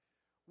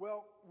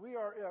Well, we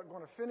are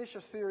going to finish a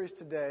series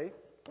today.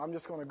 I'm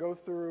just going to go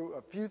through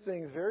a few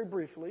things very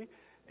briefly,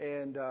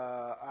 and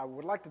I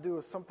would like to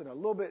do something a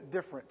little bit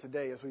different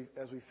today as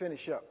we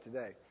finish up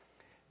today.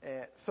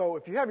 And so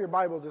if you have your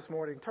Bibles this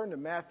morning, turn to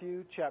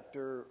Matthew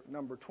chapter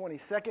number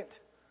 22.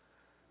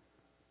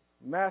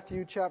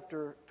 Matthew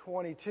chapter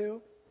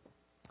 22.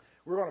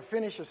 We're going to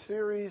finish a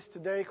series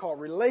today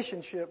called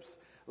Relationships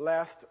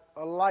Last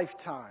a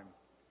Lifetime.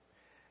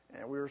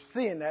 And we were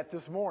seeing that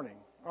this morning,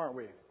 aren't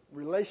we?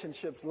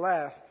 Relationships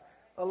last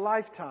a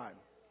lifetime.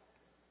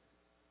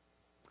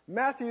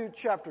 Matthew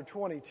chapter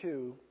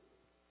 22.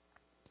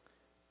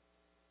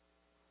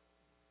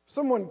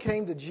 Someone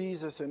came to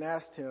Jesus and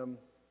asked him,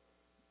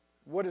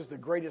 what is the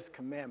greatest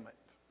commandment?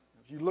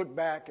 If you look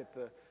back at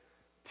the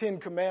 10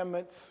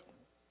 commandments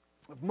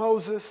of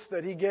Moses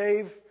that he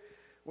gave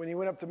when he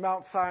went up to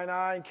Mount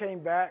Sinai and came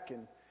back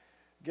and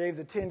gave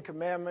the 10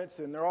 commandments,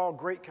 and they're all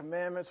great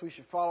commandments. We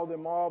should follow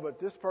them all, but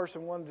this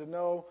person wanted to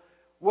know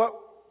what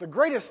the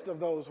greatest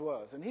of those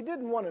was. And he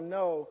didn't want to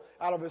know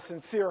out of a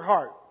sincere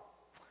heart.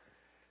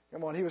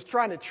 Come on, he was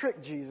trying to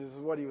trick Jesus is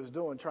what he was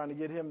doing, trying to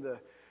get him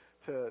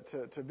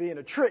to be in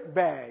a trick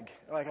bag,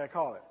 like I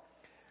call it.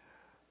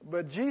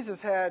 But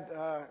Jesus had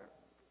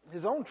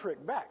his own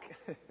trick back.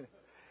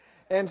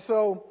 And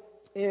so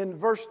in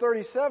verse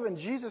 37,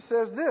 Jesus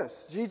says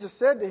this. Jesus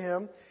said to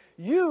him,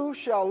 you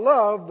shall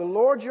love the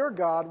Lord your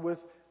God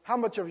with how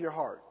much of your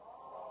heart?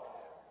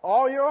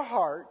 All your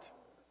heart.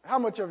 How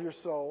much of your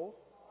soul?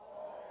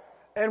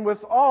 And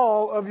with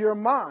all of your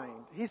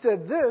mind. He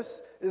said,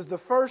 this is the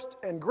first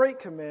and great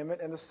commandment,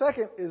 and the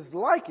second is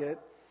like it.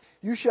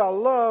 You shall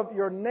love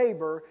your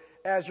neighbor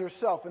as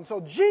yourself. And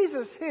so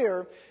Jesus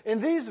here, in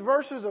these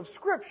verses of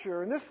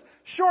Scripture, in this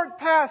short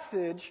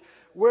passage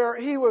where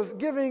he was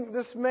giving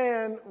this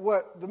man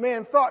what the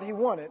man thought he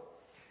wanted,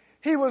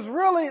 he was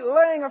really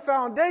laying a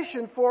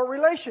foundation for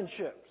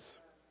relationships.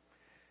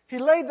 He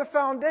laid the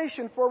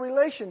foundation for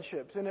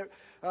relationships. And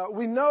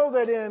we know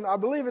that I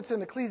believe it's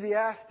in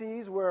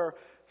Ecclesiastes, where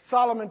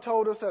Solomon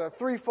told us that a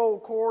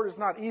threefold cord is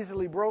not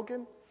easily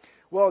broken.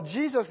 Well,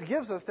 Jesus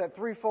gives us that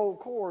threefold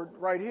cord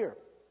right here.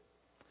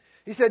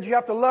 He said you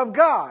have to love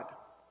God.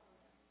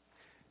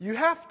 You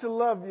have to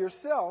love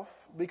yourself,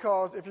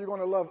 because if you're going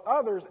to love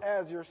others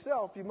as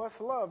yourself, you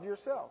must love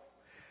yourself.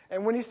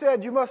 And when he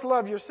said you must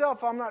love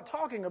yourself, I'm not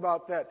talking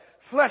about that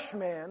flesh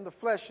man, the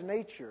flesh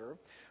nature.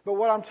 But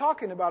what I'm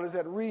talking about is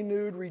that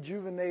renewed,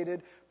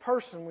 rejuvenated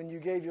person when you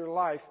gave your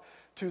life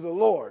to the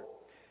Lord.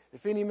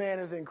 If any man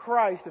is in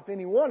Christ, if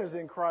anyone is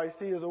in Christ,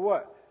 he is a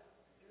what?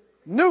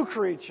 New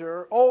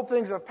creature. Old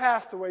things have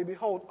passed away.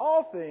 Behold,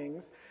 all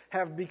things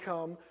have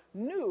become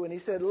new. And he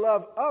said,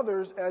 love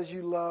others as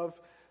you love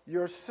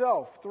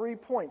yourself. 3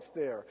 points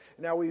there.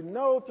 Now we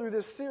know through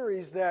this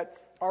series that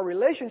our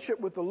relationship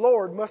with the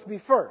Lord must be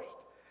first.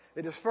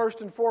 It is first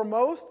and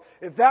foremost.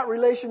 If that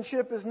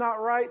relationship is not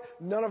right,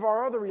 none of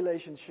our other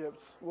relationships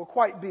will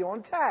quite be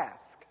on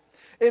task.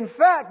 In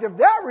fact, if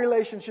that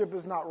relationship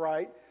is not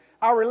right,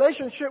 our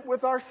relationship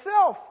with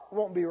ourselves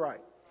won't be right.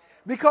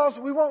 Because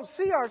we won't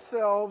see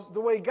ourselves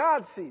the way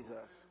God sees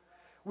us.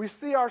 We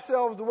see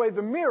ourselves the way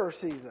the mirror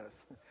sees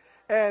us.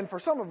 And for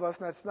some of us,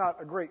 that's not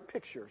a great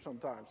picture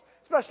sometimes,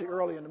 especially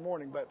early in the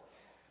morning. But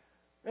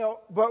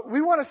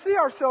we want to see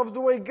ourselves the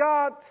way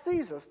God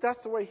sees us.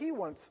 That's the way He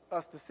wants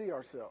us to see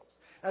ourselves.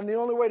 And the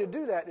only way to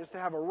do that is to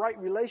have a right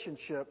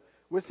relationship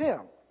with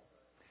Him.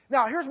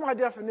 Now, here's my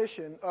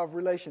definition of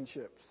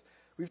relationships.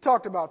 We've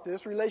talked about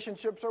this.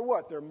 Relationships are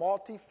what? They're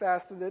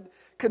multifaceted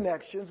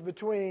connections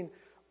between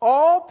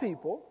all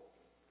people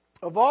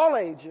of all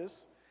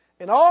ages,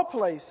 in all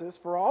places,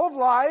 for all of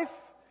life,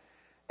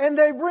 and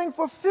they bring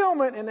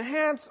fulfillment and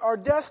enhance our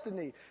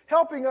destiny,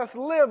 helping us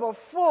live a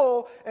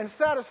full and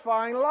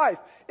satisfying life.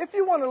 If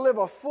you want to live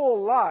a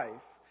full life,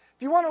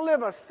 if you want to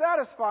live a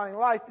satisfying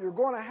life, you're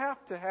going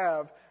to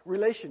have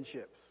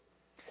relationships.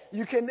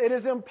 It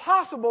is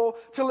impossible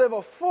to live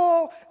a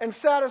full and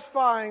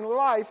satisfying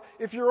life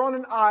if you're on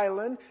an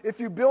island, if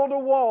you build a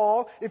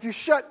wall, if you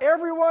shut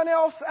everyone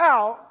else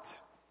out.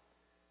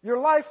 Your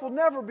life will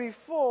never be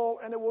full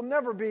and it will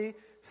never be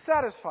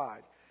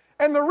satisfied.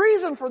 And the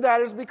reason for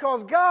that is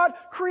because God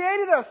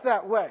created us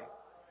that way.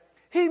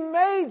 He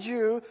made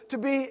you to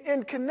be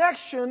in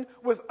connection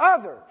with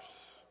others.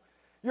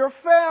 Your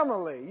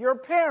family, your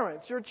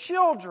parents, your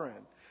children,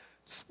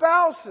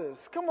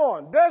 spouses, come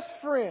on,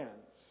 best friends.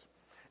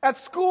 At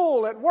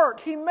school, at work,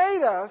 He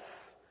made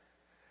us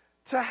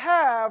to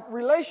have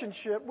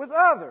relationship with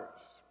others.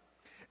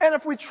 And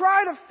if we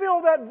try to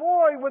fill that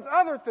void with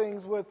other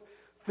things, with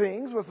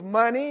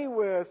money,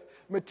 with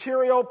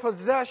material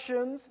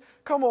possessions,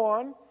 come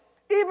on,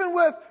 even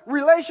with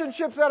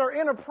relationships that are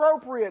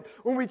inappropriate,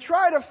 when we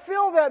try to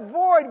fill that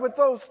void with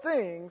those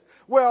things,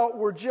 well,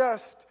 we're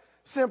just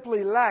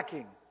simply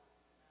lacking.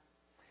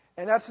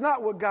 And that's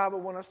not what God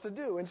would want us to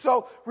do. And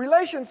so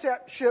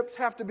relationships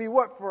have to be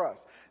what for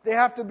us? They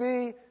have to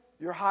be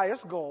your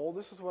highest goal.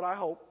 This is what I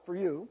hope for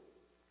you.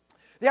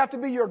 They have to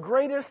be your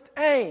greatest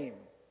aim.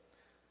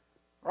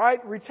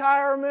 Right?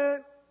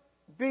 Retirement,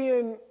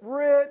 being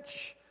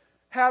rich,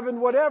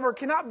 having whatever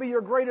cannot be your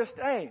greatest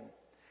aim.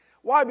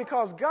 Why?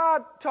 Because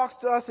God talks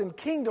to us in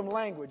kingdom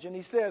language, and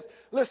He says,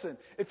 listen,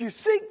 if you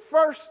seek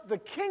first the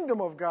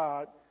kingdom of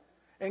God,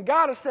 and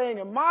God is saying,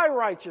 in my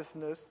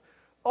righteousness,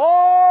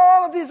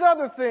 all of these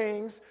other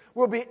things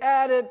will be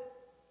added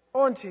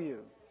onto you.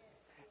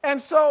 And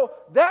so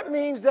that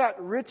means that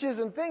riches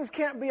and things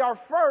can't be our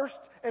first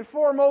and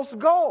foremost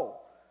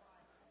goal.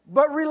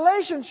 But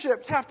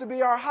relationships have to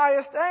be our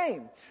highest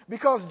aim.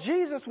 Because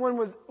Jesus,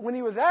 when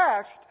He was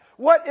asked,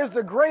 what is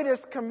the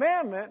greatest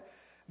commandment?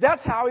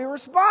 That's how He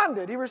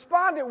responded. He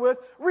responded with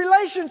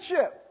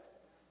relationships.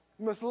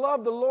 You must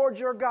love the Lord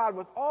your God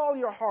with all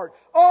your heart,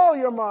 all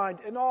your mind,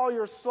 and all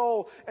your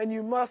soul. And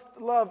you must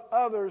love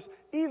others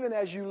even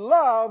as you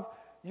love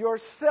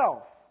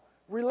yourself.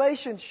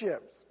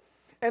 Relationships.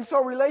 And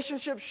so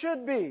relationships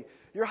should be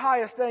your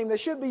highest aim. They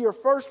should be your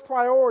first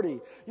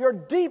priority, your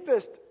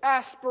deepest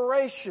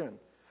aspiration.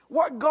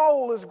 What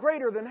goal is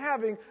greater than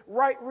having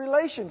right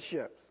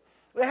relationships?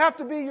 They have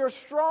to be your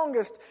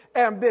strongest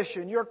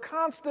ambition, your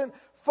constant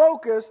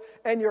focus,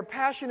 and your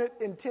passionate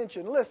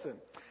intention. Listen,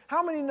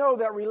 how many know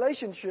that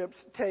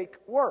relationships take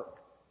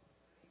work?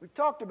 We've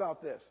talked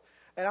about this.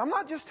 And I'm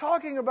not just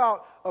talking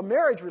about a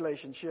marriage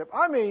relationship.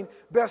 I mean,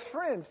 best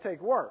friends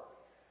take work.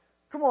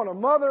 Come on, a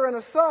mother and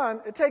a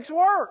son, it takes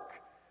work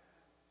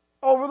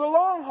over the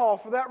long haul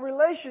for that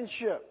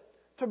relationship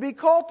to be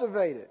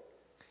cultivated.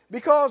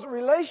 Because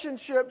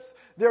relationships,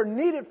 they're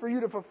needed for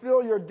you to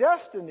fulfill your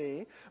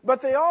destiny,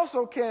 but they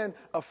also can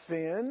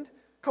offend.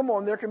 Come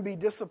on, there can be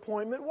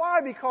disappointment.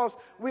 Why? Because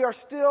we are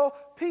still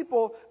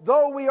people,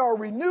 though we are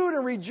renewed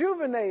and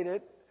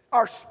rejuvenated,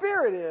 our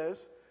spirit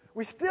is,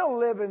 we still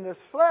live in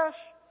this flesh.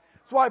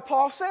 That's why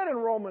Paul said in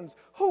Romans,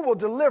 who will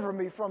deliver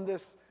me from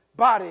this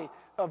body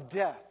of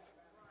death?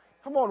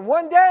 Come on,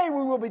 one day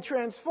we will be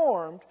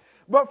transformed,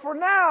 but for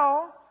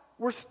now,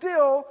 we're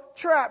still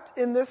trapped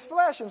in this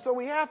flesh, and so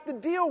we have to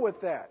deal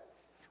with that.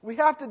 We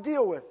have to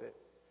deal with it.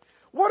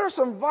 What are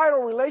some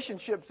vital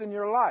relationships in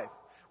your life?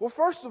 Well,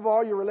 first of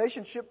all, your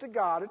relationship to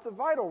God. It's a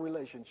vital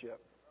relationship.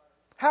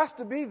 Has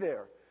to be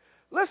there.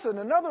 Listen,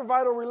 another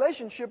vital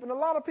relationship, and a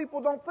lot of people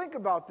don't think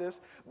about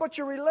this, but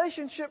your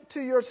relationship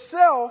to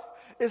yourself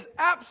is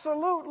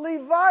absolutely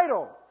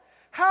vital.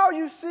 How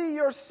you see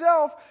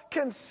yourself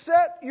can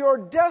set your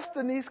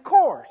destiny's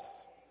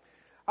course.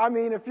 I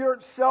mean, if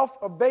you're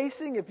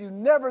self-abasing, if you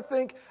never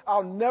think,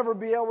 I'll never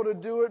be able to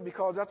do it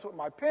because that's what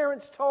my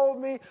parents told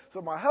me,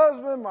 so my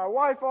husband, my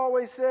wife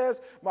always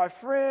says, my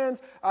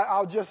friends,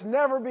 I'll just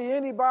never be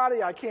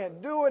anybody, I can't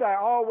do it, I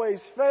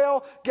always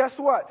fail. Guess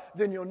what?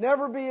 Then you'll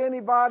never be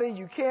anybody,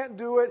 you can't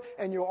do it,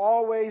 and you'll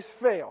always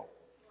fail.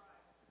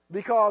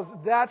 Because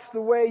that's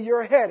the way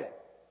you're headed.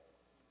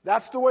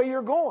 That's the way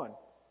you're going.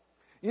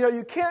 You know,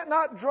 you can't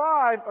not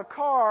drive a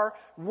car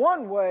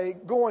one way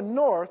going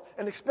north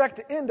and expect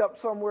to end up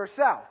somewhere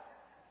south.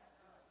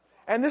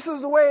 And this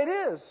is the way it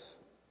is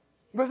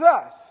with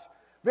us.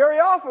 Very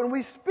often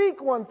we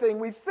speak one thing,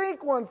 we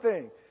think one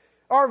thing.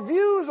 Our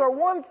views are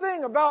one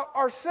thing about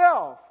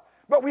ourselves,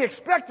 but we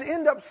expect to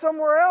end up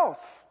somewhere else.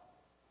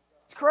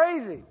 It's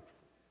crazy.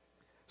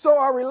 So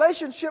our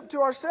relationship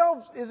to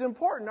ourselves is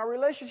important. Our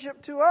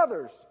relationship to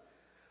others.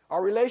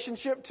 Our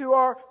relationship to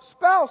our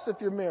spouse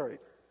if you're married.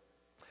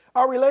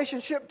 Our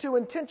relationship to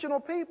intentional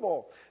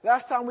people.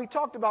 Last time we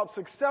talked about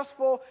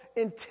successful,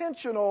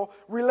 intentional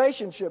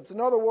relationships. In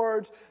other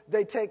words,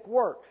 they take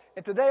work.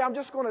 And today I'm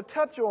just going to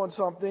touch on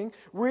something.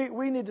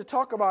 We need to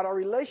talk about our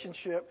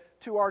relationship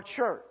to our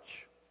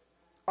church.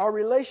 Our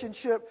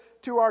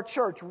relationship to our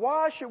church.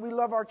 Why should we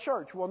love our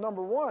church? Well,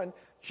 number one,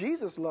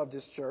 Jesus loved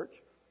His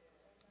church.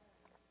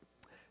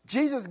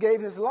 Jesus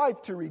gave His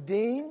life to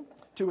redeem,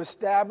 to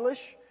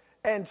establish,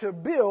 and to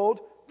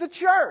build the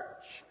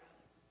church.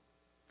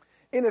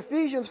 In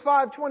Ephesians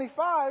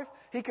 5:25,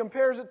 He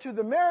compares it to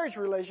the marriage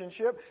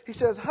relationship. He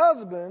says,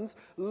 husbands,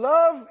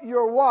 love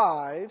your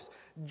wives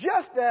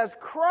just as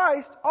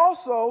Christ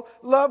also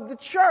loved the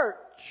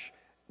church.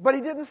 But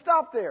He didn't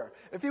stop there.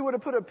 If He would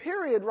have put a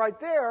period right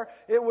there,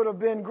 it would have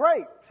been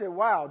great. Say,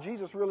 wow,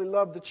 Jesus really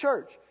loved the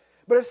church.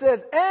 But it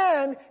says,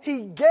 and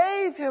He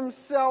gave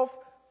Himself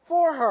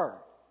for her,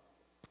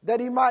 that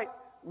He might,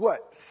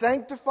 what?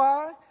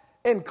 Sanctify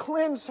and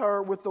cleanse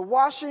her with the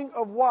washing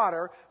of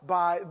water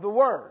by the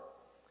word.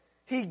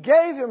 He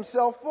gave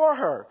Himself for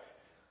her.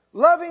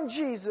 Loving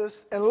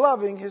Jesus and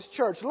loving His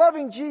church.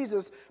 Loving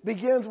Jesus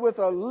begins with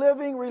a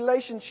living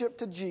relationship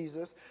to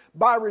Jesus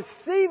by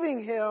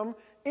receiving Him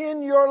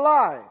in your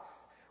life,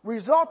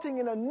 resulting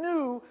in a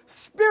new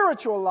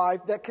spiritual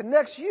life that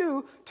connects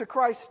you to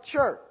Christ's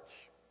church.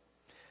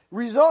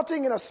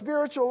 Resulting in a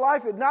spiritual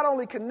life, it not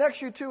only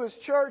connects you to His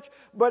church,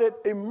 but it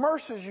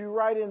immerses you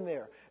right in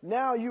there.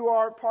 Now you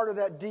are part of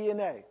that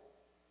DNA.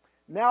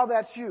 Now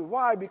that's you.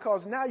 Why?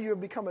 Because now you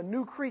have become a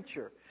new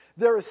creature.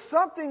 There is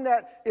something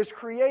that is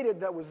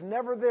created that was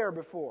never there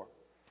before.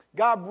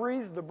 God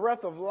breathes the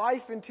breath of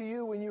life into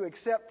you when you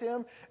accept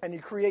Him, and He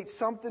creates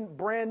something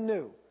brand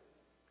new.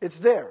 It's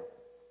there.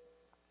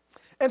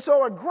 And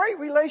so a great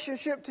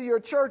relationship to your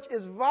church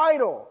is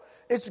vital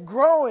It's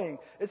growing.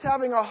 It's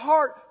having a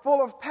heart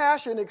full of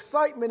passion,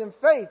 excitement, and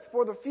faith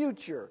for the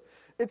future.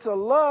 It's a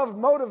love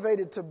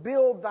motivated to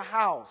build the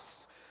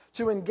house,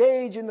 to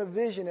engage in the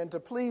vision, and to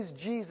please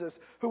Jesus,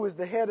 who is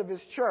the head of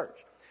his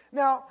church.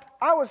 Now,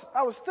 I was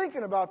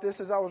thinking about this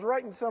as I was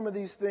writing some of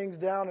these things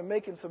down and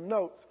making some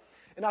notes.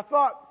 And I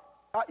thought,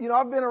 I've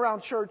been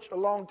around church a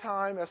long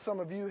time, as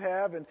some of you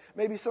have, and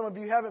maybe some of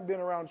you haven't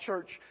been around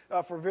church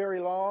for very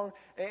long.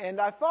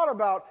 And I thought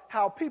about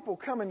how people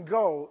come and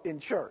go in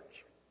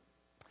church.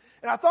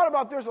 And I thought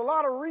about there's a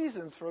lot of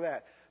reasons for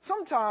that.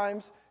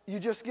 Sometimes you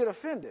just get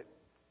offended.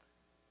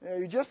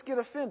 You just get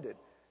offended.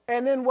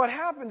 And then what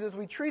happens is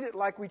we treat it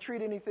like we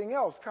treat anything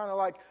else, kind of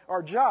like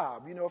our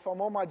job. If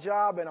I'm on my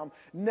job and I'm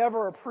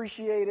never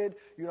appreciated,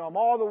 I'm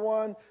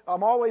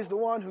always the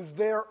one who's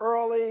there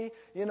early,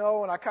 and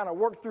I kind of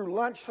work through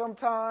lunch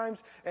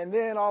sometimes, and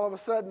then all of a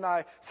sudden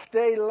I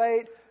stay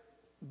late.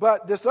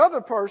 But this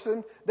other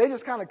person, they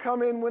just kind of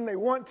come in when they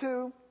want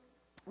to.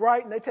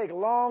 Right? And they take a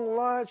long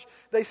lunch.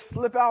 They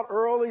slip out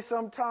early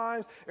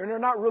sometimes, and they're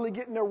not really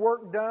getting their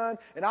work done.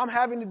 And I'm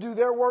having to do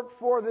their work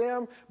for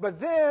them. But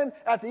then,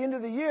 at the end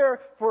of the year,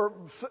 for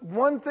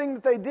one thing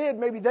that they did,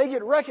 maybe they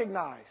get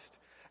recognized.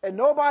 And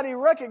nobody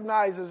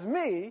recognizes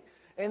me,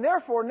 and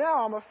therefore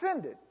now I'm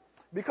offended.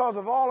 Because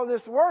of all of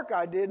this work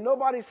I did,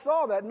 nobody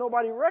saw that,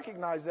 nobody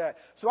recognized that.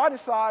 So I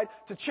decide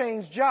to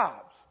change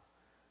jobs.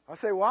 I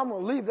say, well, I'm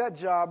going to leave that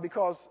job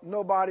because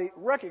nobody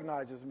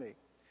recognizes me.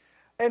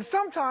 And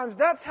sometimes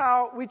that's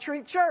how we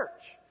treat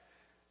church.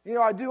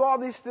 I do all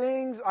these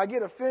things. I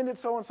get offended.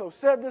 So-and-so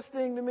said this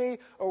thing to me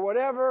or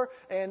whatever.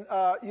 And,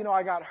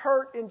 I got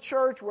hurt in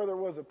church, whether it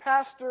was a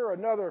pastor,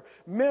 another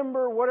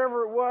member,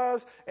 whatever it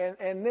was.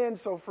 And then,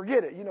 so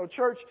forget it.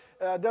 Church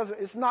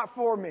it's not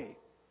for me.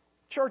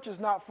 Church is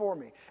not for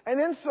me. And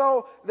then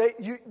so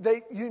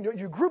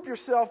you group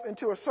yourself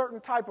into a certain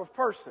type of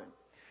person.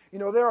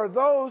 There are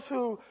those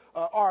who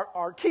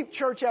keep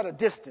church at a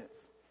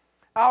distance.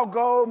 I'll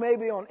go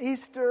maybe on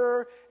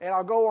Easter, and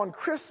I'll go on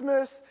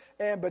Christmas,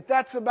 but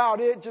that's about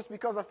it, just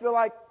because I feel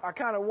like I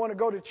kind of want to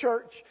go to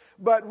church.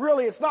 But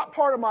really, it's not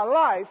part of my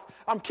life.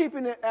 I'm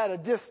keeping it at a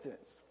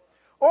distance.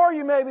 Or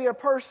you may be a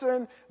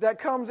person that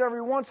comes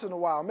every once in a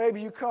while. Maybe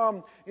you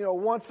come,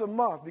 once a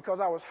month because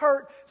I was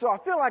hurt. So I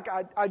feel like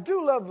I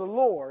do love the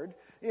Lord,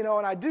 and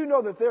I do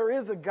know that there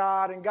is a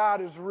God and God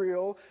is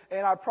real,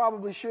 and I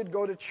probably should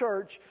go to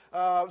church.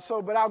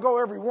 But I'll go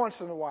every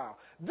once in a while.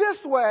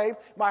 This way,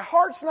 my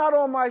heart's not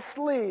on my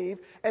sleeve,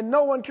 and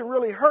no one can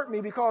really hurt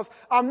me because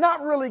I'm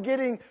not really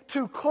getting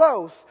too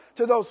close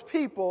to those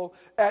people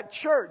at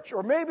church.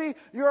 Or maybe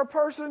you're a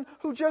person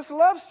who just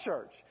loves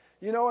church,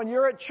 and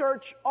you're at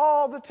church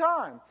all the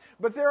time.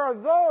 But there are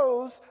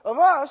those of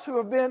us who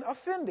have been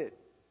offended.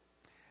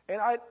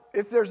 And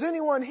if there's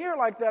anyone here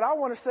like that, I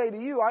want to say to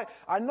you,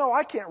 I know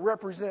I can't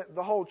represent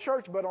the whole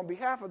church, but on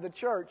behalf of the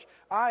church,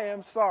 I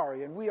am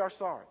sorry, and we are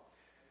sorry.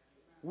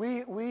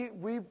 We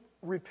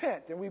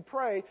repent, and we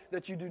pray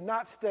that you do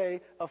not stay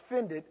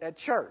offended at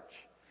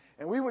church.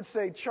 And we would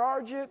say,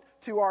 charge it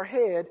to our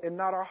head and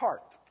not our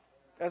heart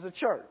as a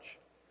church.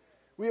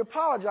 We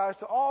apologize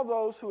to all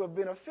those who have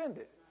been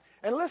offended.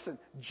 And listen,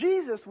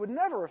 Jesus would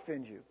never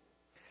offend you.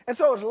 And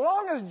so as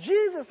long as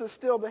Jesus is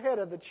still the head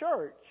of the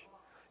church,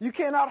 you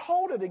cannot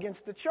hold it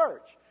against the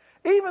church,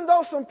 even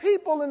though some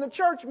people in the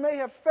church may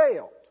have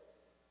failed.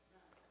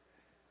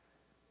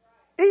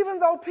 Even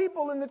though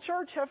people in the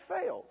church have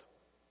failed.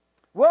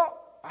 Well,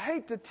 I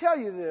hate to tell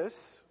you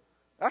this.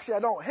 Actually, I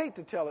don't hate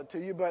to tell it to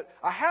you, but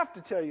I have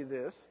to tell you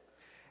this.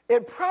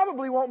 It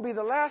probably won't be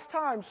the last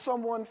time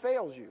someone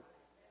fails you.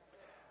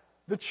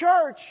 The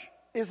church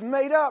is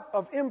made up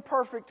of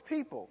imperfect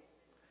people.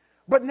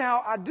 But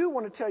now, I do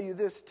want to tell you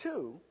this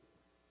too.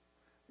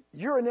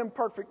 You're an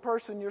imperfect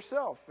person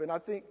yourself, and I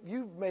think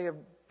you may have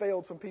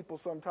failed some people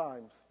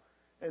sometimes.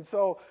 And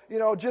so,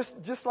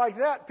 just like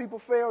that, people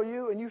fail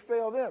you and you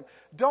fail them.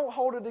 Don't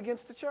hold it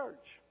against the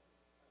church.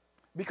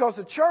 Because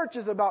the church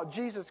is about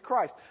Jesus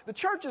Christ. The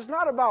church is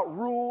not about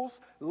rules,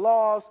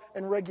 laws,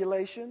 and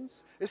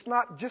regulations. It's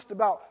not just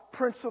about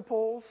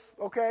principles,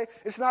 okay?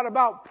 It's not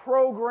about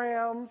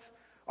programs,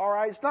 all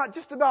right? It's not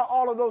just about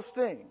all of those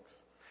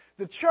things.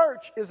 The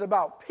church is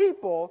about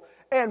people,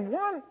 and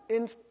one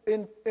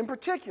in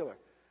particular,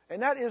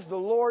 and that is the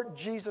Lord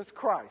Jesus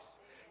Christ.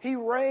 He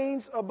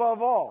reigns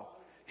above all.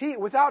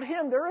 Without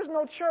Him, there is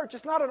no church.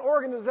 It's not an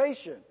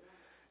organization.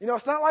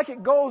 It's not like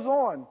it goes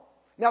on.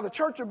 Now, the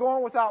church will go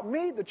on without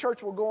me. The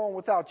church will go on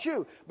without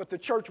you. But the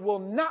church will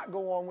not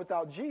go on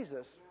without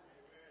Jesus.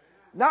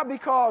 Not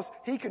because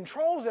He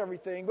controls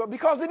everything, but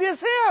because it is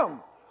Him.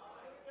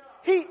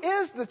 He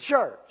is the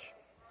church.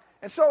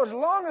 And so as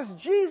long as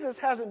Jesus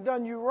hasn't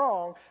done you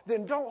wrong,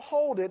 then don't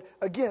hold it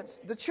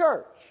against the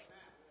church.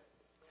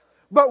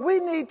 But we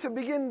need to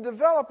begin to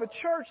develop a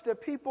church that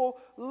people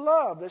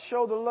love, that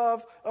show the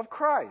love of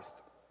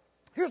Christ.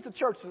 Here's the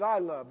church that I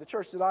love, the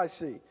church that I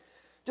see.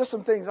 Just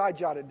some things I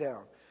jotted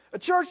down. A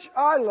church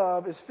I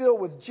love is filled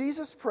with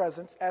Jesus'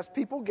 presence as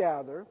people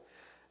gather,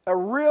 a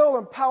real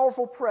and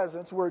powerful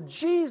presence where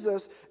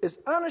Jesus is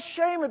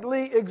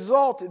unashamedly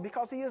exalted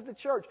because he is the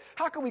church.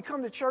 How can we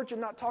come to church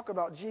and not talk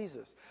about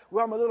Jesus?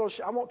 Well,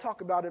 I won't talk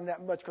about him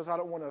that much because I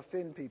don't want to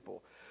offend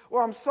people.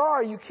 Well, I'm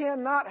sorry, you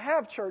cannot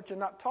have church and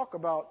not talk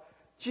about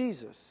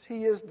Jesus.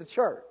 He is the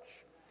church.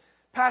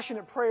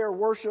 Passionate prayer,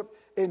 worship,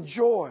 and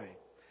joy.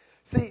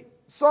 See,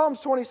 Psalms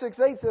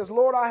 26:8 says,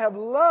 Lord, I have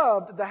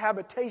loved the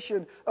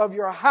habitation of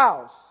your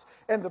house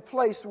and the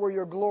place where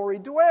your glory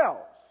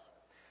dwells.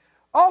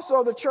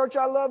 Also, the church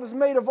I love is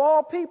made of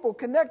all people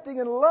connecting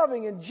and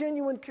loving in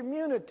genuine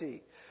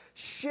community,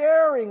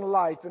 sharing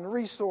life and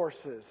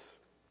resources,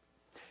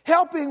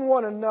 helping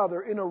one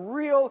another in a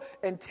real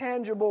and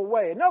tangible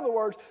way. In other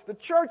words, the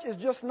church is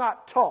just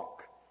not talk.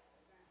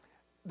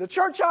 The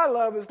church I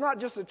love is not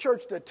just a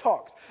church that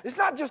talks. It's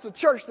not just a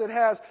church that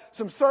has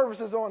some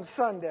services on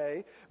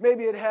Sunday.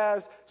 Maybe it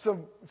has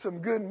some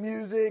good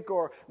music,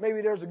 or maybe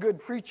there's a good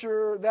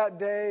preacher that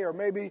day, or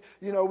maybe,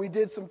 we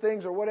did some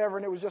things or whatever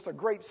and it was just a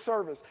great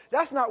service.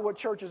 That's not what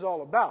church is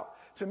all about.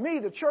 To me,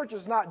 the church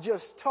is not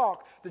just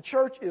talk. The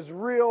church is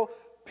real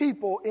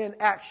people in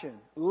action,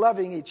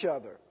 loving each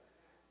other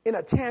in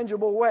a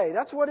tangible way.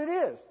 That's what it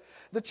is.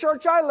 The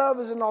church I love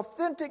is an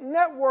authentic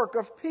network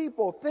of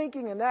people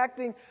thinking and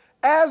acting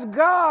as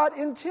God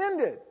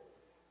intended.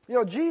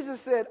 Jesus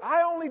said,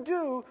 I only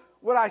do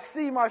what I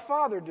see my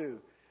Father do.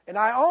 And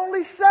I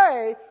only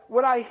say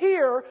what I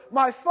hear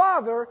my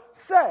Father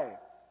say.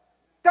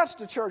 That's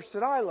the church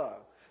that I love.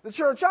 The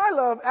church I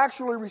love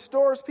actually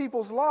restores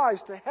people's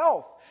lives to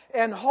health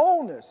and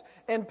wholeness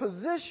and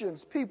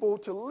positions people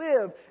to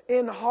live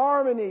in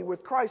harmony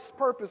with Christ's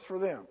purpose for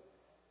them.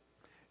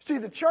 See,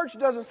 the church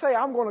doesn't say,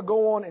 I'm going to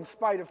go on in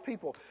spite of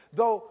people.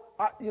 Though,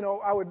 I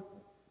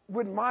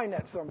wouldn't mind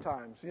that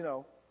sometimes,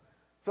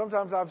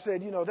 Sometimes I've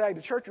said, Dad,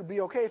 the church would be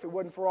okay if it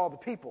wasn't for all the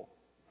people.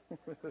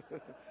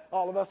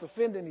 All of us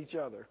offending each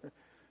other.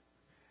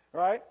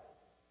 Right?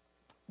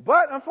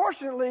 But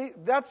unfortunately,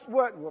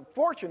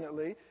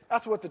 fortunately,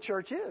 that's what the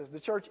church is. The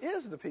church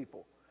is the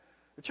people.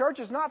 The church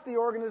is not the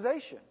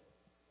organization.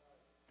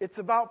 It's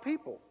about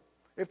people.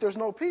 If there's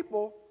no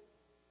people,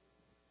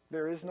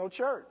 there is no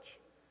church.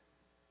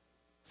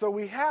 So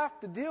we have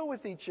to deal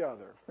with each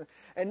other.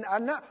 And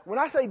when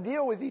I say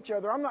deal with each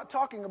other, I'm not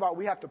talking about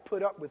we have to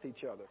put up with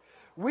each other.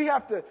 We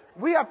have to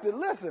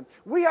listen.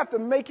 We have to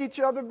make each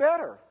other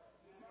better.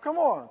 Come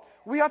on.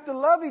 We have to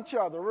love each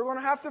other. We're going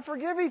to have to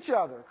forgive each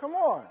other. Come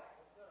on.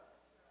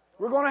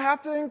 We're going to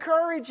have to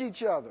encourage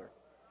each other.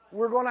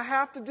 We're going to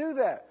have to do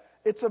that.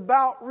 It's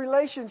about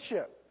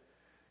relationship.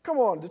 Come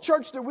on. The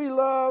church that we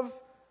love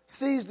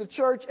sees the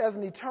church as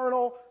an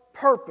eternal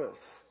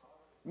purpose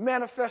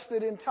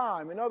manifested in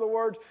time. In other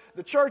words,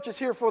 the church is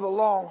here for the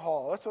long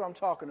haul. That's what I'm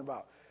talking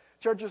about.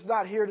 Church is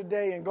not here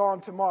today and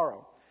gone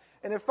tomorrow.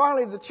 And then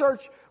finally, the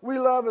church we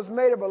love is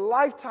made of a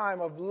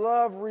lifetime of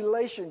love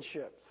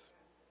relationships.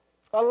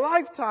 A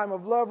lifetime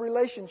of love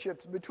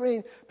relationships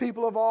between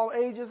people of all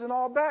ages and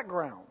all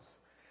backgrounds.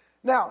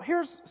 Now,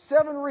 here's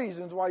 7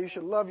 reasons why you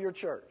should love your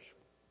church.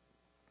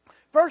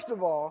 First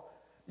of all,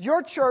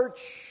 your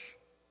church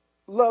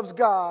loves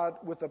God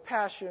with a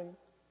passion,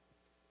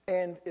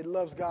 and it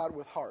loves God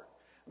with heart.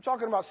 I'm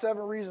talking about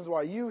 7 reasons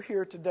why you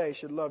here today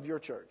should love your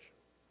church.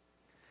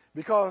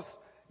 Because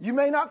you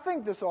may not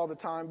think this all the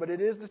time, but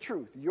it is the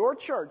truth. Your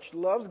church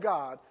loves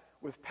God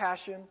with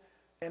passion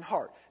and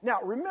heart.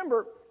 Now,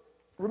 remember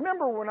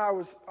when I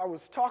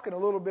was talking a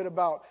little bit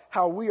about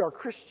how we are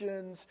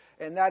Christians,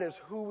 and that is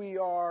who we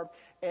are,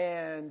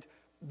 and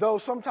though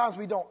sometimes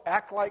we don't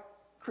act like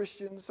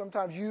Christians,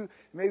 sometimes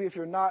maybe if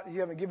you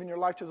haven't given your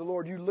life to the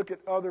Lord, you look at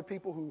other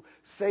people who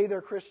say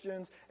they're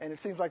Christians, and it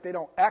seems like they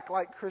don't act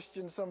like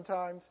Christians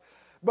sometimes.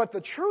 But the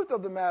truth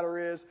of the matter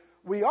is,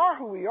 we are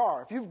who we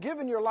are. If you've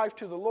given your life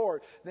to the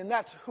Lord, then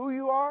that's who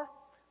you are.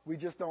 We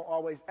just don't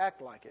always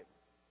act like it.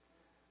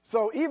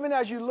 So even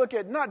as you look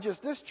at not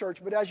just this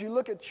church, but as you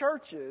look at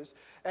churches,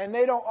 and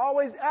they don't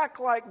always act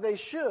like they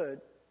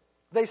should,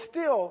 they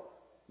still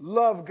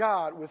love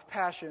God with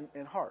passion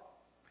and heart.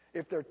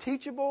 If they're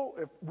teachable,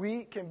 if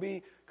we can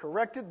be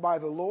corrected by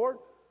the Lord,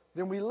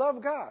 then we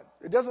love God.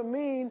 It doesn't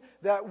mean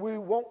that we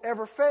won't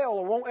ever fail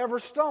or won't ever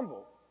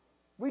stumble.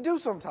 We do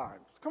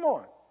sometimes. Come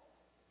on.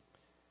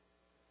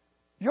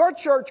 Your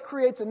church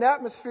creates an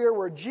atmosphere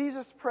where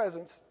Jesus'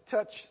 presence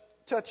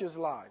touches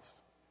lives.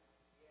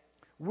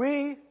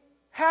 We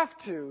have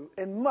to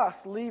and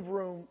must leave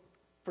room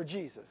for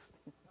Jesus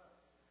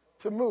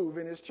to move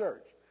in His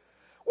church.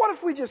 What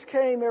if we just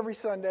came every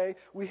Sunday,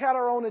 we had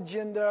our own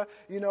agenda,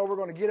 we're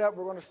going to get up,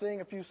 we're going to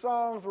sing a few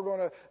songs, we're going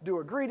to do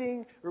a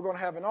greeting, we're going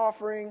to have an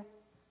offering,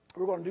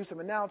 we're going to do some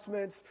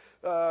announcements,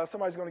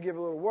 somebody's going to give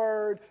a little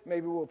word,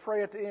 maybe we'll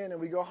pray at the end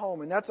and we go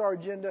home, and that's our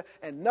agenda,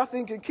 and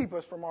nothing can keep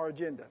us from our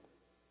agenda.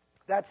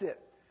 That's it.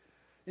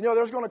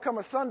 There's going to come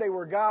a Sunday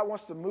where God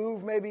wants to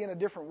move maybe in a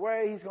different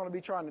way. He's going to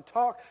be trying to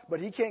talk, but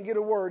He can't get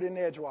a word in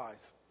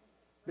edgewise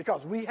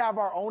because we have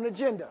our own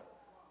agenda.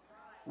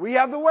 We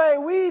have the way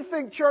we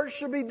think church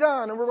should be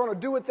done, and we're going to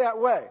do it that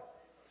way.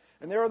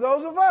 And there are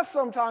those of us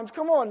sometimes,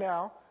 come on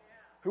now,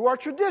 who are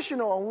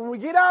traditional. And when we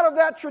get out of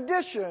that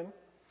tradition,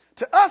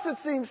 to us it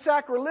seems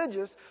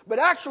sacrilegious, but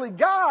actually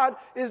God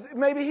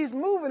maybe He's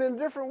moving in a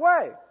different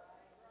way.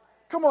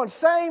 Come on,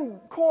 same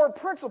core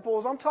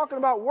principles. I'm talking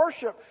about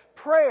worship,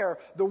 prayer,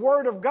 the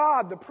Word of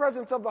God, the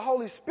presence of the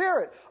Holy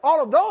Spirit.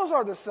 All of those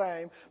are the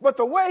same, but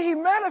the way He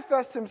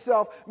manifests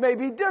Himself may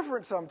be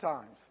different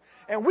sometimes.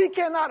 And we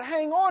cannot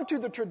hang on to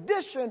the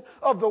tradition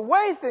of the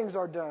way things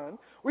are done.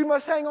 We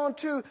must hang on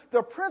to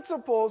the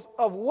principles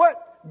of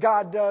what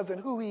God does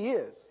and who He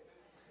is.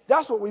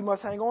 That's what we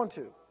must hang on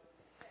to.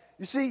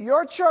 You see,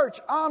 your church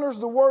honors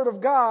the Word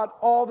of God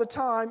all the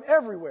time,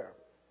 everywhere.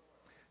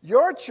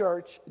 Your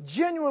church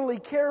genuinely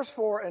cares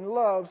for and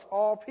loves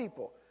all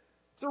people.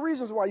 It's the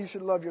reasons why you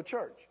should love your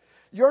church.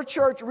 Your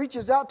church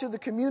reaches out to the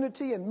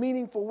community in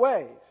meaningful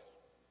ways.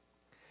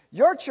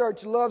 Your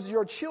church loves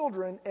your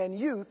children and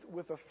youth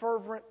with a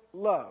fervent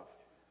love.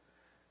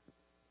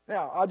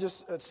 Now, I'll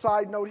just, a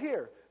side note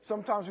here.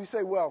 Sometimes we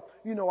say, well,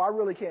 I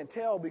really can't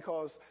tell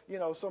because,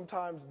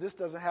 sometimes this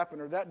doesn't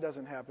happen or that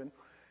doesn't happen.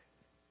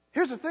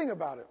 Here's the thing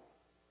about it.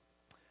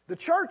 The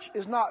church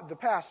is not the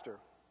pastor.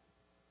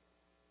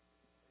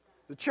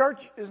 The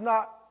church is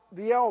not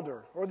the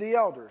elder or the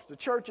elders. The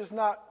church is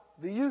not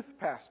the youth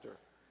pastor.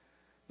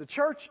 The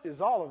church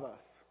is all of us.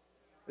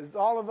 It's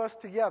all of us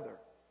together.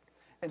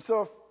 And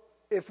so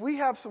if we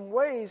have some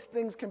ways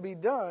things can be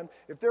done,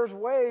 if there's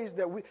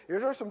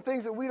some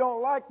things that we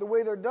don't like the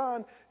way they're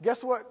done,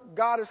 guess what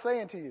God is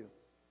saying to you?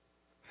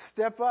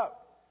 Step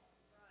up.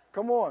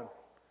 Come on.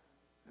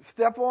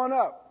 Step on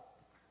up.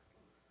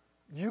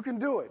 You can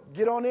do it.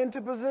 Get on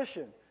into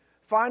position.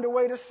 Find a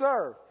way to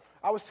serve.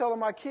 I was telling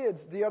my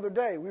kids the other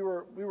day, we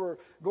were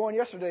going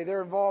yesterday,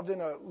 they're involved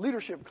in a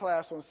leadership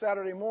class on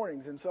Saturday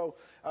mornings. And so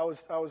I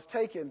was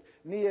taking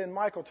Nia and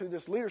Michael to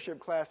this leadership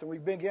class, and we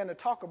began to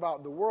talk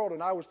about the world.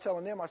 And I was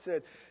telling them, I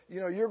said,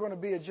 you're going to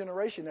be a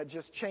generation that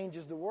just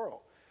changes the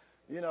world.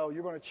 You're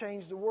going to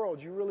change the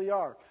world. You really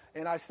are.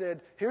 And I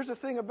said, here's the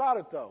thing about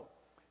it, though.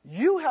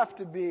 You have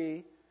to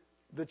be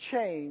the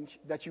change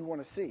that you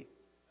want to see.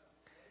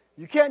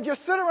 You can't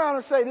just sit around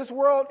and say, this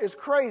world is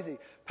crazy.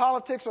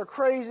 Politics are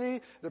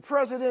crazy. The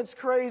president's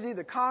crazy.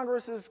 The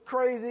Congress is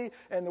crazy.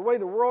 And the way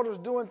the world is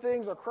doing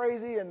things are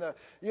crazy. And the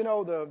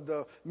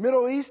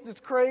Middle East is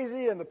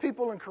crazy. And the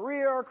people in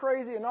Korea are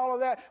crazy and all of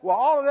that. Well,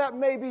 all of that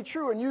may be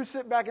true. And you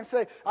sit back and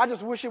say, I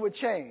just wish it would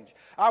change.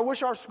 I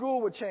wish our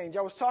school would change.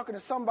 I was talking to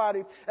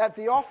somebody at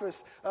the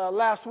office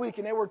last week,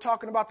 and they were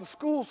talking about the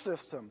school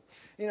system,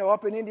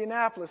 up in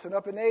Indianapolis and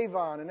up in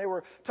Avon. And they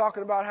were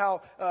talking about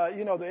how,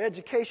 the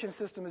education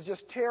system is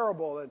just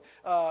terrible. And,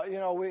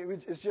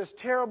 it's just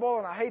terrible.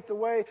 And I hate the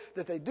way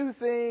that they do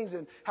things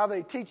and how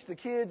they teach the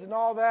kids and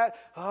all that.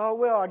 Oh,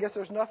 well, I guess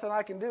there's nothing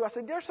I can do. I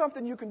said, there's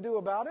something you can do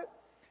about it.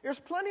 There's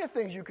plenty of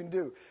things you can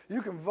do.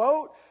 You can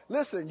vote.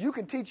 Listen, you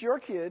can teach your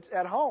kids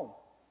at home,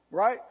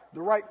 right?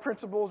 The right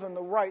principles and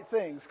the right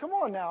things. Come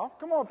on now.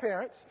 Come on,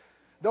 parents.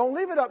 Don't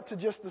leave it up to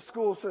just the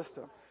school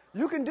system.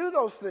 You can do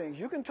those things.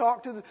 You can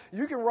talk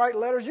you can write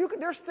letters.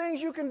 There's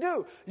things you can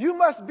do. You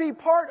must be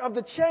part of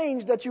the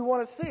change that you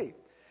want to see.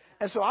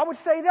 And so I would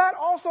say that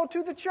also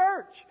to the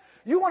church.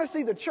 You want to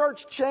see the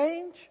church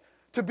change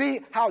to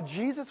be how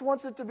Jesus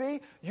wants it to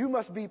be? You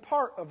must be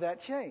part of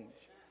that change.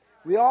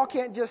 We all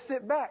can't just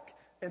sit back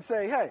and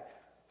say, hey,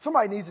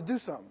 somebody needs to do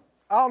something.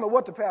 I don't know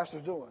what the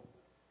pastor's doing,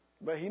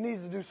 but he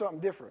needs to do something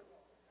different.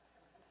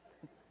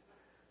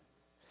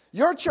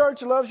 Your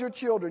church loves your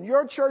children.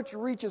 Your church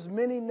reaches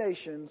many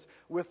nations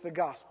with the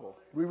gospel.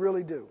 We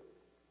really do.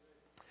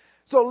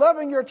 So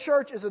loving your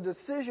church is a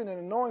decision and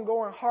an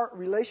ongoing heart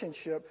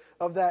relationship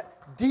of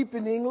that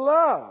deepening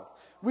love.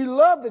 We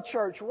love the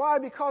church. Why?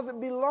 Because it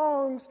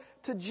belongs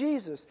to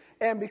Jesus.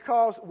 And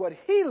because what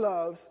He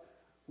loves,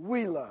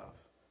 we love.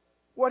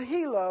 What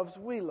He loves,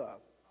 we love.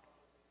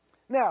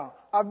 Now,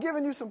 I've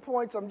given you some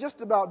points. I'm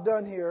just about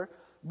done here.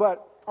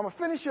 But I'm going to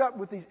finish up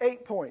with these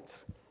 8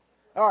 points.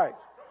 All right.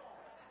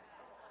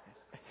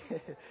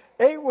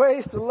 8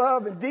 ways to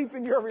love and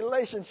deepen your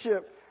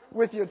relationship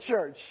with your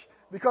church,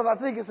 because I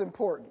think it's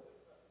important.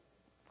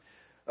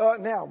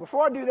 Now,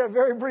 before I do that,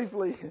 very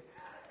briefly,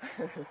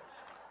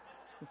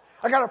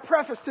 I got a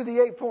preface to the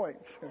 8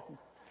 points.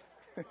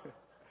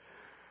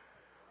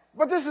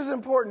 But this is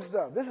important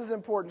stuff. This is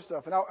important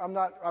stuff. And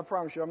I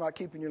promise you, I'm not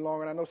keeping you long.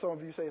 And I know some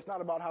of you say it's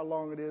not about how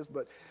long it is,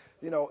 but,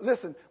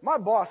 listen, my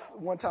boss,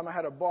 one time I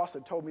had a boss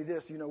that told me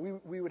this,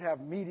 we would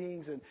have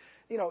meetings and,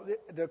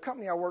 the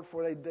company I work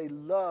for, they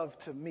love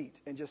to meet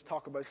and just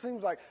talk about it. It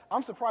seems like,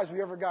 I'm surprised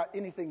we ever got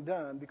anything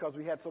done because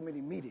we had so many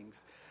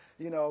meetings,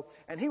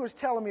 And he was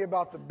telling me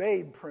about the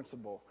BABE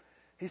principle.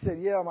 He said,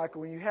 yeah,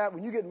 Michael, when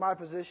you get in my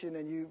position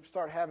and you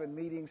start having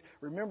meetings,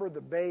 remember the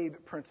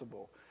BABE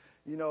principle.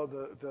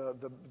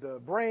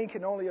 The brain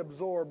can only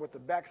absorb what the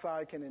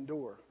backside can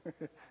endure.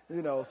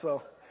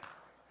 So.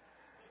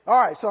 All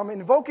right, so I'm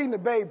invoking the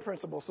BABE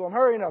principle, so I'm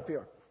hurrying up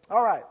here.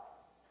 All right.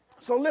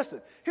 So listen,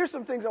 here's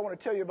some things I want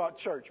to tell you about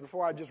church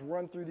before I just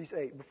run through these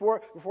 8.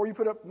 Before you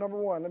put up number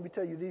 1, let me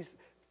tell you these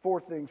 4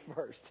 things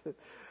first.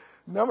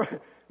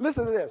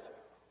 Listen to this.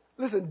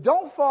 Listen,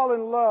 don't fall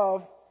in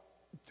love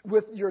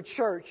with your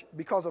church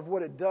because of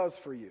what it does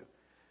for you.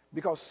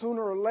 Because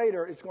sooner or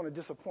later, it's going to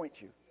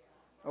disappoint you.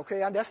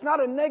 Okay, and that's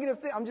not a negative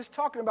thing. I'm just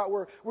talking about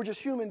we're just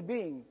human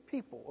being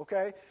people,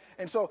 okay?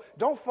 And so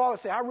don't fall and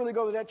say, I really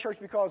go to that church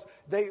because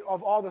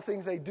of all the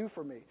things they do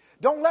for me.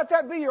 Don't let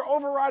that be your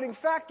overriding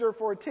factor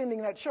for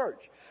attending that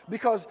church,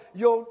 because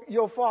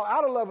you'll fall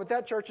out of love with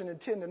that church and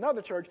attend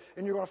another church,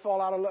 and you're going to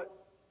fall out of love,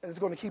 and it's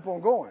going to keep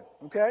on going,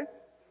 okay?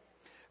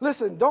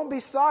 Listen, don't be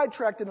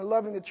sidetracked into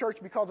loving the church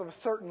because of a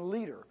certain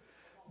leader.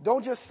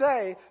 Don't just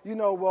say,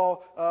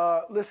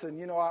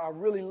 listen, I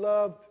really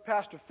love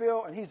Pastor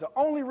Phil, and he's the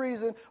only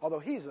reason, although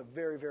he's a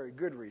very, very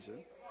good reason.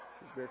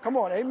 Come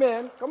on,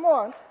 amen. Come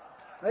on,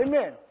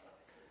 amen.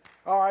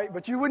 All right,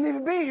 but you wouldn't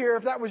even be here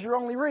if that was your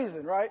only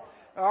reason, right?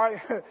 All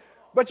right,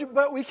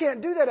 but we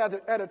can't do that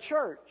at a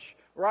church,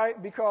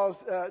 right?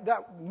 Because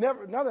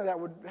none of that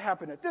would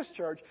happen at this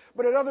church.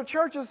 But at other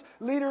churches,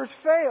 leaders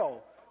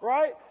fail,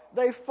 right?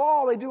 They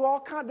fall. They do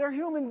all kinds. They're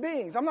human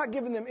beings. I'm not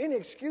giving them any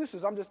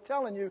excuses. I'm just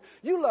telling you,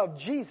 you love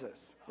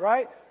Jesus,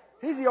 right?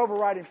 He's the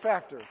overriding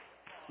factor.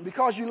 And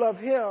because you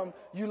love him,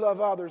 you love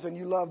others, and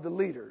you love the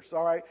leaders,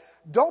 all right?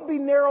 Don't be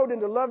narrowed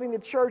into loving the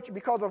church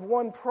because of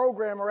one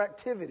program or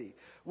activity.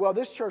 Well,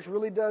 this church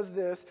really does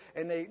this,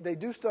 and they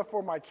do stuff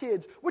for my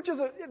kids,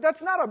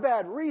 that's not a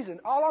bad reason.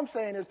 All I'm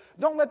saying is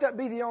don't let that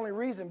be the only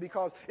reason,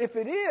 because if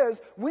it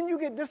is, when you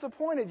get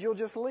disappointed, you'll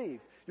just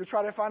leave. You'll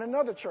try to find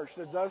another church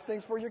that does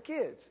things for your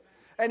kids.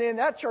 And then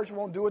that church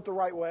won't do it the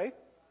right way.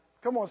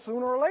 Come on,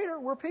 sooner or later,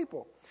 we're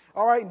people.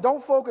 All right, and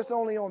don't focus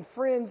only on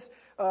friends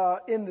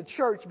in the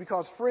church,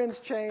 because friends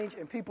change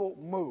and people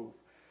move.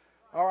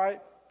 All right,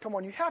 come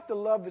on, you have to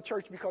love the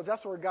church because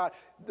that's where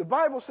the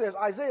Bible says,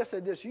 Isaiah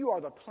said this, you are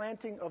the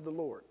planting of the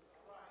Lord.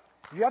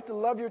 You have to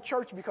love your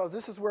church because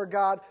this is where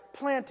God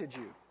planted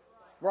you,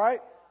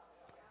 right?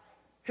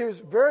 Here's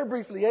very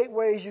briefly 8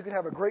 ways you can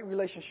have a great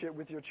relationship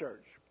with your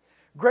church.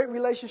 Great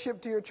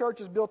relationship to your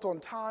church is built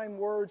on time,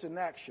 words, and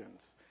actions.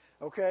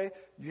 Okay?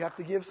 You have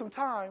to give some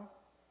time.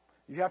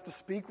 You have to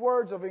speak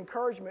words of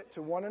encouragement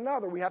to one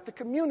another. We have to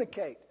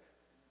communicate.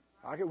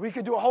 We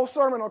could do a whole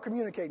sermon on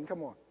communicating.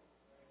 Come on.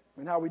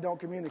 And how we don't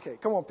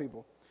communicate. Come on,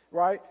 people.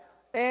 Right?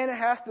 And it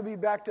has to be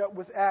backed up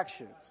with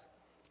actions.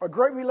 A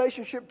great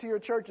relationship to your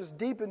church is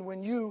deepened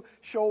when you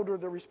shoulder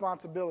the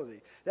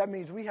responsibility. That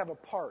means we have a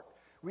part.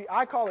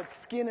 I call it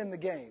skin in the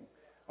game.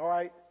 All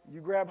right? You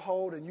grab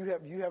hold and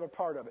you have a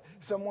part of it.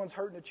 Someone's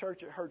hurting the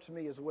church, it hurts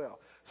me as well.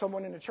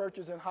 Someone in the church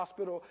is in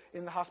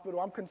the hospital,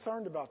 I'm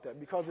concerned about that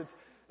because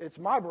it's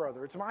my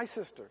brother, it's my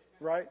sister,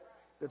 right,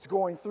 that's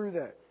going through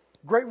that.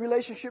 Great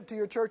relationship to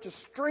your church is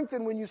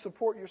strengthened when you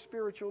support your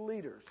spiritual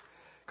leaders.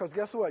 Because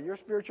guess what? Your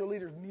spiritual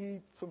leaders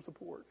need some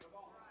support.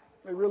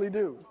 They really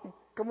do.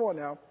 Come on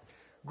now.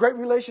 Great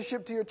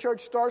relationship to your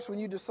church starts when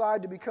you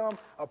decide to become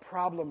a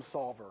problem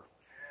solver.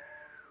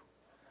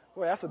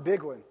 Boy, that's a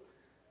big one.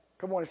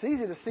 Come on, it's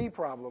easy to see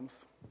problems.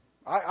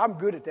 I'm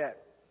good at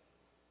that.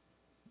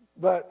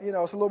 But,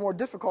 it's a little more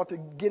difficult to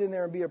get in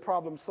there and be a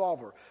problem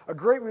solver. A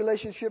great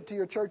relationship to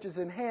your church is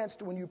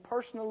enhanced when you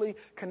personally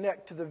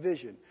connect to the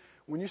vision.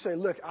 When you say,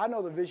 look, I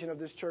know the vision of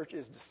this church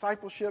is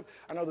discipleship.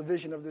 I know the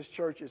vision of this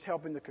church is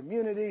helping the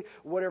community,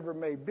 whatever it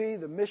may be,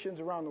 the missions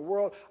around the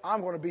world.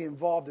 I'm going to be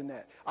involved in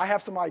that. I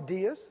have some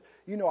ideas.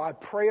 I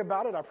pray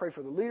about it. I pray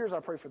for the leaders. I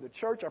pray for the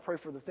church. I pray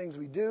for the things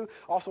we do.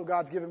 Also,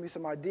 God's given me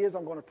some ideas.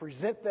 I'm going to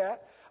present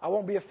that. I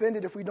won't be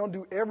offended if we don't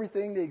do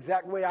everything the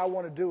exact way I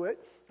want to do it.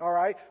 All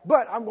right?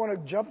 But I'm going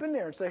to jump in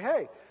there and say,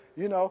 hey,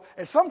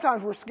 and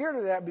sometimes we're scared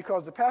of that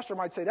because the pastor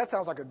might say, that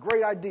sounds like a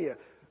great idea.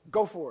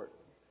 Go for it.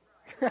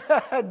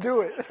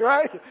 Do it,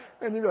 right?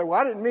 And you're like, well,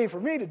 I didn't mean for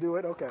me to do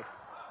it. Okay.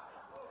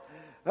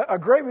 A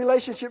great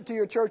relationship to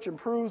your church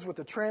improves with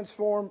a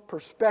transformed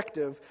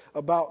perspective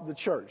about the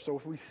church. So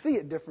if we see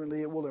it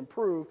differently, it will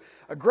improve.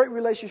 A great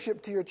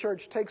relationship to your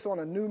church takes on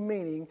a new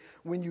meaning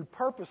when you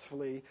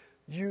purposefully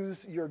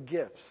use your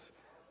gifts,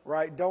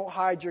 right? Don't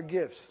hide your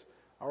gifts,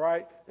 all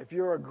right? If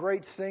you're a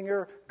great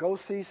singer, go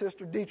see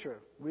Sister Deetra.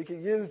 We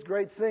can use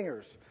great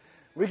singers.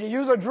 We can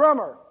use a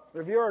drummer.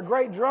 If you're a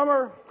great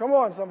drummer, come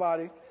on,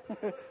 somebody.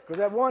 Because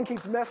that one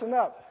keeps messing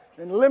up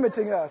and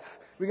limiting us.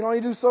 We can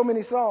only do so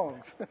many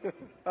songs.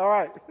 All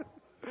right.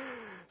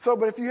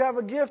 But if you have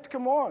a gift,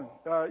 come on.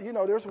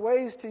 There's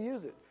ways to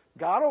use it.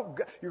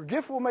 Your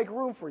gift will make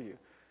room for you.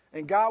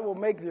 And God will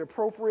make the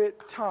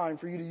appropriate time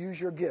for you to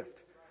use your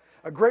gift.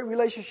 A great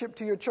relationship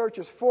to your church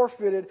is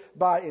forfeited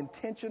by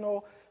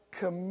intentional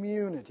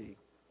community.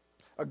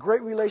 A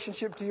great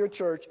relationship to your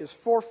church is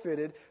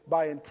forfeited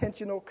by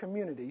intentional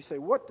community. You say,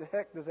 what the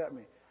heck does that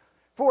mean?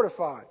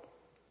 Fortified.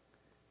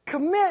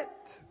 Commit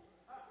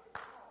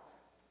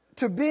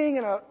to being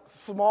in a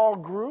small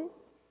group.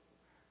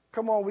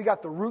 Come on, we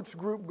got the Roots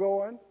group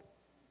going,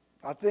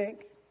 I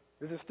think.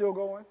 Is it still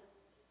going?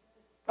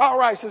 All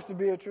right, Sister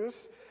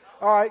Beatrice.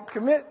 All right,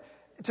 commit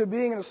to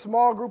being in a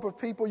small group of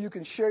people you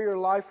can share your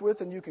life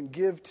with and you can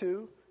give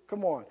to.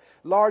 Come on.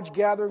 Large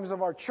gatherings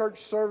of our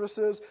church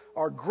services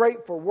are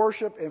great for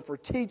worship and for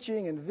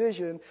teaching and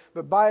vision,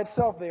 but by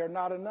itself they are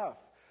not enough.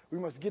 We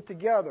must get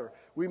together.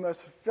 We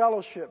must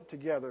fellowship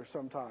together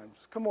sometimes.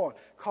 Come on,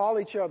 call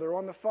each other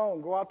on the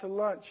phone. Go out to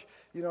lunch,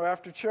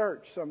 after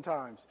church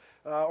sometimes,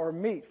 or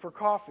meet for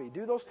coffee.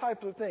 Do those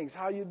types of things.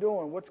 How you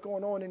doing? What's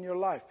going on in your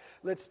life?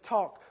 Let's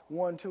talk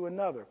one to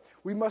another.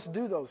 We must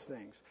do those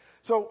things.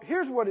 So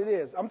here's what it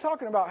is. I'm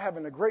talking about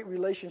having a great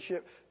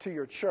relationship to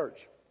your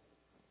church.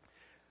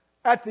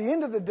 At the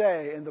end of the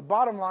day, and the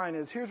bottom line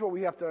is, here's what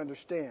we have to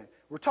understand.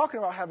 We're talking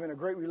about having a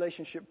great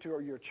relationship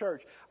to your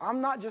church. I'm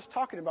not just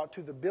talking about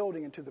to the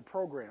building and to the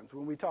programs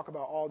when we talk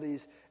about all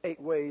these 8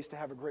 ways to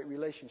have a great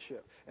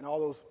relationship and all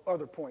those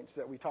other points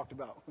that we talked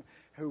about,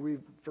 who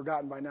we've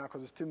forgotten by now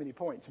because it's too many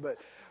points. But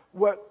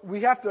what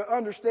we have to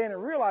understand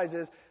and realize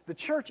is the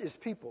church is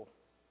people.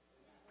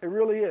 It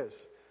really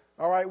is.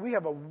 All right, we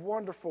have a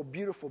wonderful,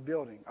 beautiful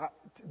building.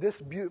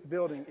 This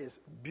building is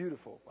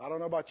beautiful. I don't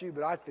know about you,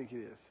 but I think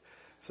it is.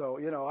 So,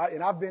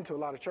 and I've been to a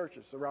lot of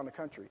churches around the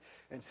country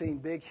and seen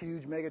big,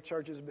 huge mega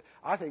churches.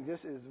 I think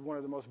this is one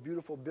of the most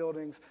beautiful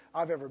buildings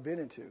I've ever been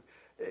into.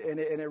 And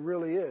it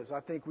really is. I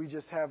think we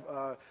just have,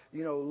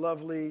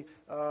 lovely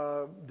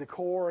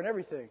decor and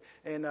everything.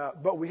 And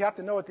but we have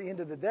to know at the end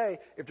of the day,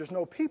 if there's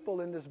no people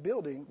in this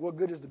building, what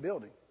good is the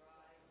building?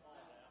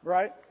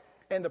 Right?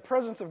 And the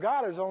presence of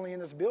God is only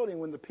in this building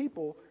when the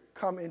people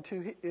come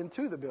into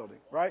the building,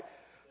 right?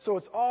 So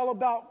it's all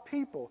about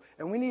people.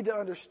 And we need to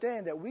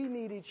understand that we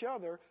need each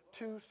other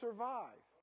to survive.